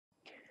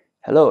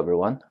Hello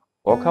everyone,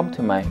 welcome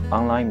to my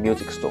online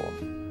music store.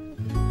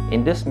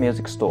 In this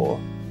music store,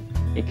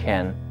 you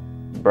can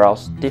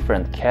browse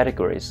different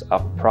categories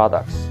of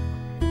products.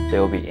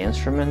 There will be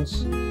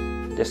instruments,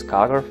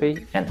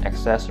 discography, and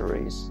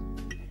accessories.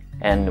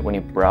 And when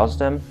you browse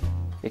them,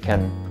 you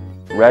can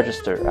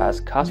register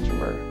as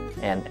customer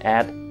and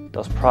add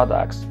those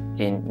products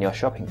in your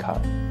shopping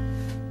cart.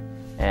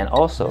 And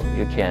also,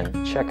 you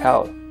can check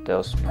out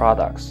those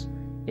products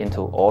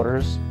into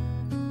orders.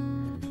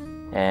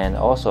 And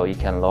also you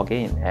can log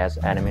in as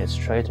an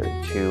administrator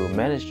to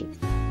manage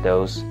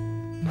those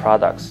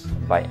products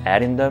by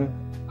adding them,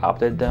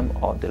 update them,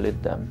 or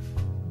delete them.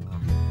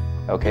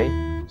 Okay,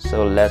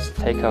 so let's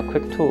take a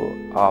quick tour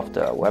of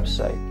the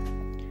website.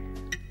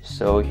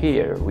 So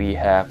here we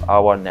have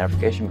our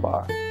navigation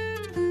bar,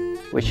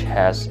 which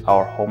has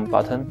our home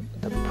button,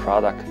 the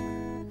product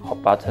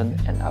button,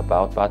 and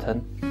about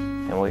button,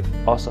 and we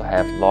also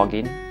have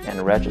login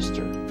and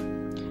register.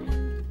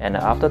 And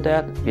after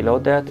that, below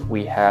that,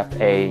 we have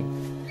a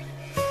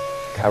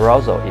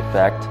carousel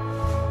effect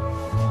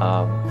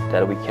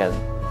that we can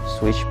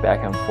switch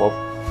back and forth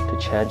to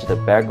change the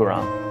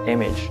background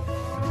image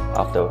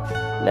of the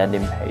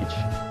landing page.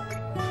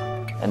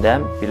 And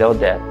then below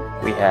that,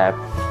 we have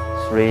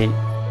 3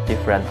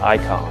 different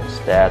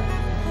icons that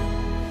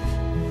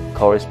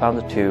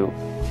correspond to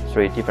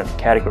 3 different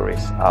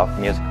categories of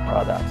music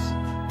products.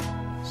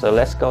 So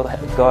let's go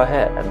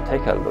ahead and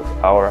take a look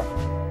at our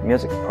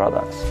music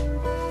products.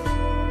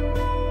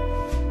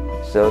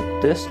 So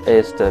this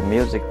is the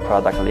music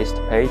product list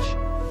page,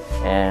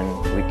 and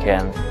we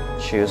can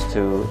choose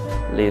to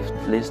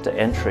list the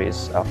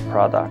entries of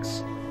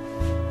products.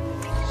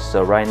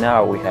 So right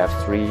now we have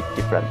 3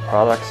 different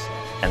products,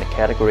 and the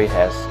category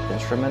has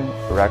instrument,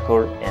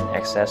 record, and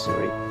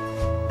accessory.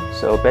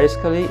 So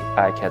basically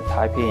I can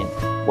type in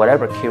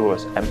whatever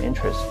keywords I'm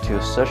interested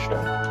to search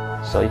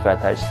them. So if I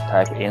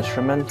type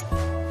instrument,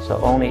 so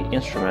only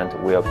instrument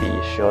will be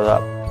showed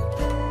up.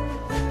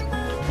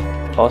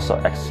 Also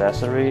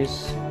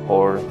accessories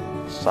or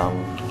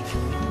some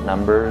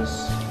numbers.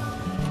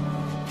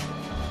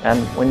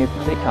 And when you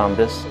click on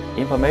this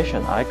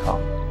information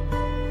icon,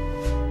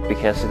 we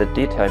can see the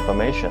detailed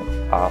information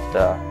of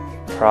the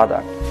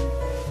product.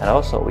 And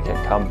also we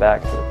can come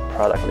back to the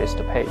product list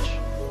page.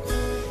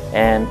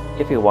 And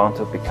if you want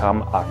to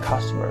become a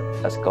customer,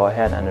 let's go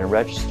ahead and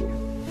register.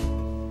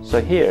 So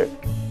here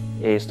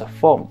is the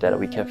form that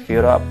we can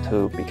fill up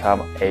to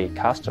become a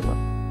customer.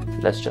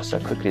 Let's just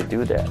quickly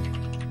do that.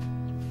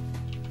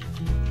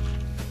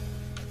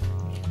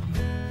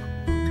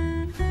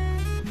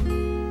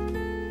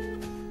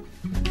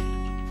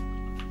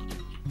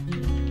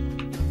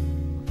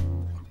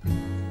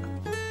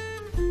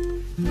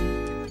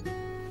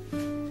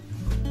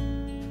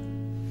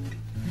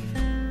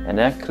 And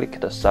then click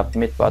the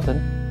submit button.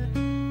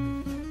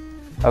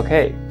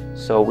 Okay,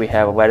 so we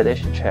have a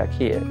validation check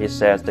here. It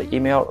says the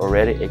email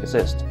already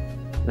exists.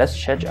 Let's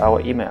change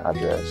our email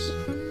address.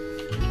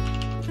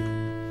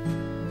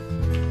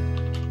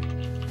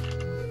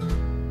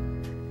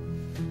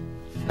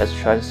 Let's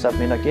try to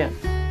submit again.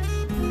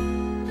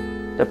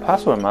 The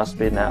password must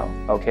be now.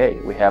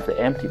 Okay, we have the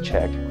empty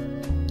check.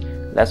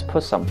 Let's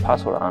put some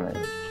password on it.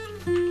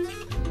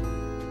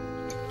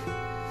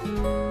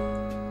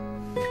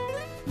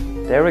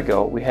 There we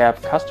go, we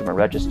have customer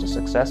registered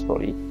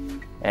successfully,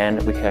 and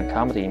we can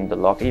come in the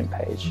login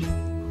page.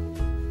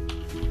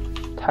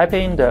 Type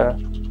in the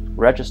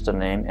register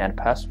name and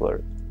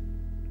password.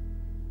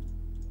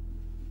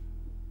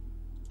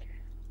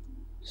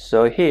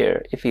 So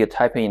here, if you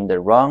type in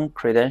the wrong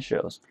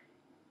credentials,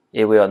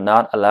 it will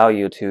not allow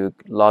you to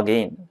log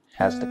in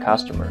as the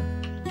customer.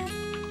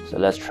 So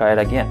let's try it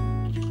again.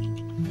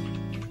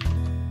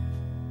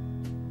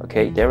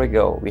 Okay, there we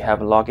go, we have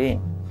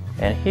login.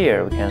 And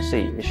here we can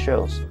see it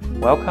shows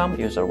welcome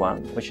user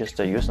 1, which is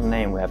the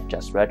username we have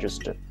just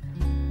registered.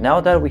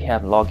 Now that we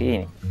have logged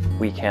in,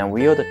 we can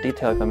view the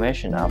detailed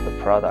information of the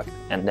product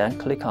and then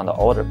click on the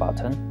order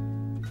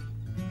button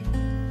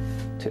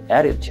to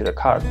add it to the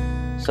cart.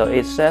 So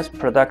it says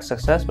product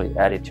successfully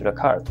added to the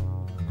cart.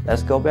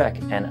 Let's go back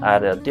and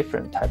add a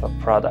different type of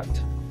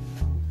product.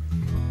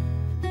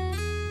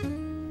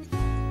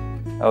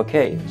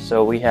 Okay,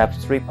 so we have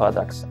 3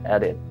 products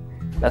added.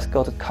 Let's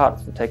go to cart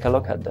to take a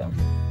look at them.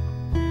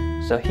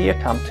 So here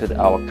come to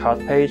our cart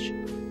page.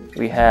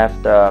 We have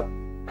the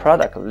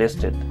product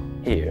listed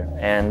here,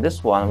 and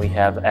this one we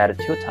have added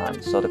 2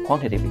 times, so the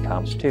quantity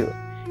becomes 2.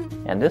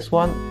 And this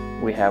one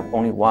we have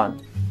only 1.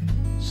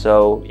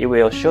 So it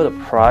will show the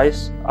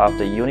price of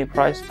the unit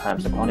price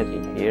times the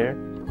quantity here,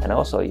 and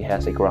also it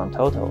has a grand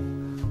total.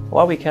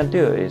 What we can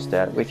do is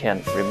that we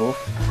can remove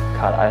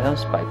cart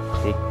items by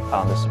click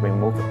on this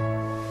remove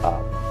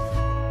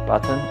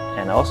button,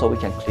 and also we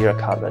can clear a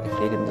cart by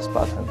clicking this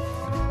button.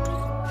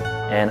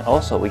 And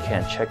also we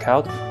can check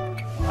out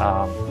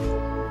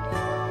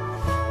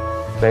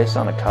based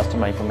on the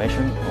customer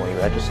information when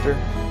we register.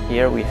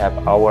 Here we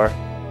have our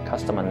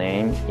customer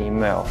name,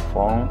 email,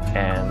 phone,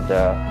 and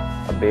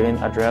a billing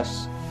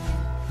address.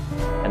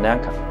 And then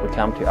we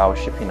come to our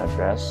shipping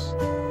address.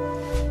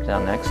 Click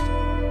on next.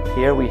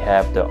 Here we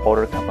have the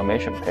order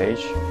confirmation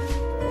page.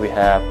 We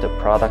have the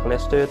product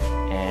listed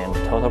and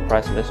total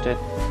price listed,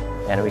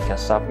 and we can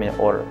submit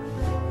order.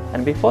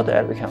 And before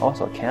that, we can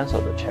also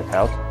cancel the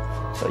checkout.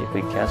 So if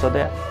we cancel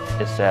that,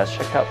 it says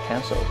checkout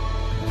canceled.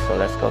 So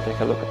let's go take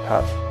a look at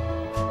cart.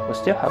 We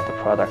still have the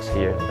products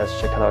here. Let's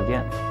check it out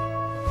again.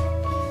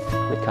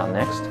 Click on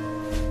next,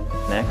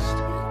 next,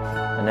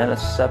 and then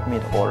let's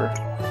submit order.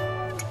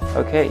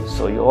 Okay,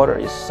 so your order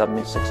is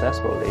submitted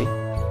successfully,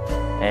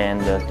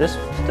 and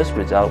this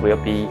result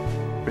will be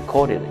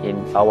recorded in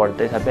our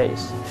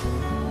database.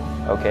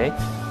 Okay.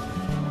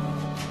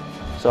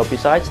 So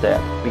besides that,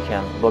 we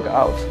can log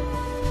out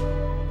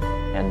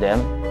and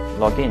then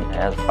log in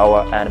as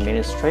our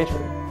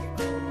administrator.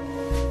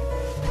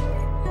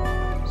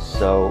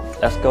 So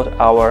let's go to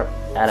our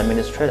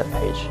administrator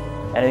page,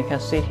 and you can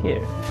see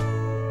here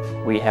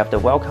we have the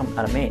welcome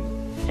admin,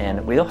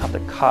 and we don't have the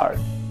card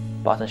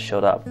button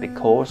showed up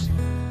because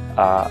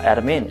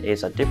admin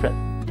is a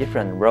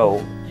different role,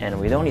 and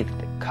we don't need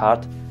the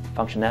card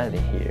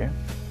functionality here.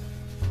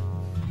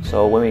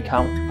 So when we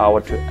come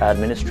to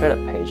administrator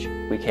page,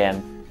 we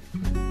can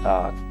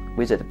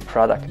visit the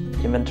product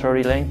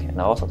inventory link and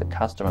also the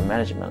customer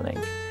management link.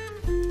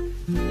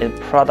 In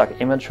product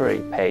inventory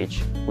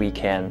page, we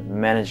can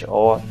manage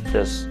all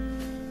this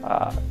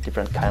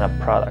different kind of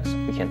products.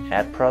 We can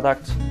add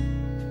products,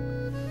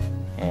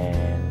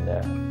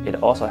 and it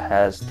also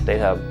has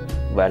data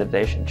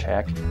validation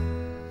check,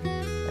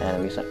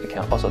 and we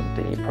can also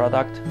delete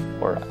product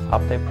or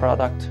update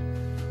product.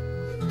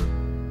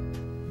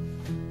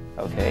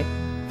 Okay,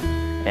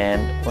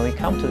 and when we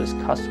come to this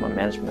customer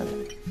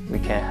management, we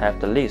can have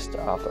the list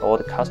of all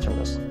the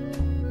customers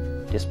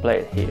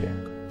displayed here.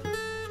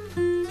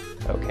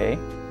 Okay,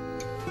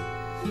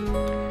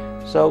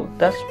 so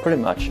that's pretty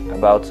much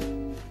about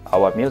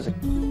our music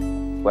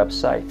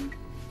website.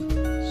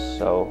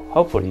 So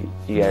hopefully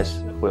you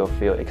guys will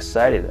feel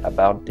excited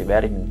about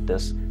developing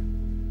this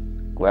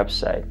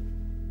website.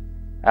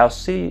 I'll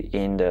see you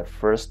in the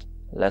first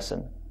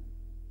lesson.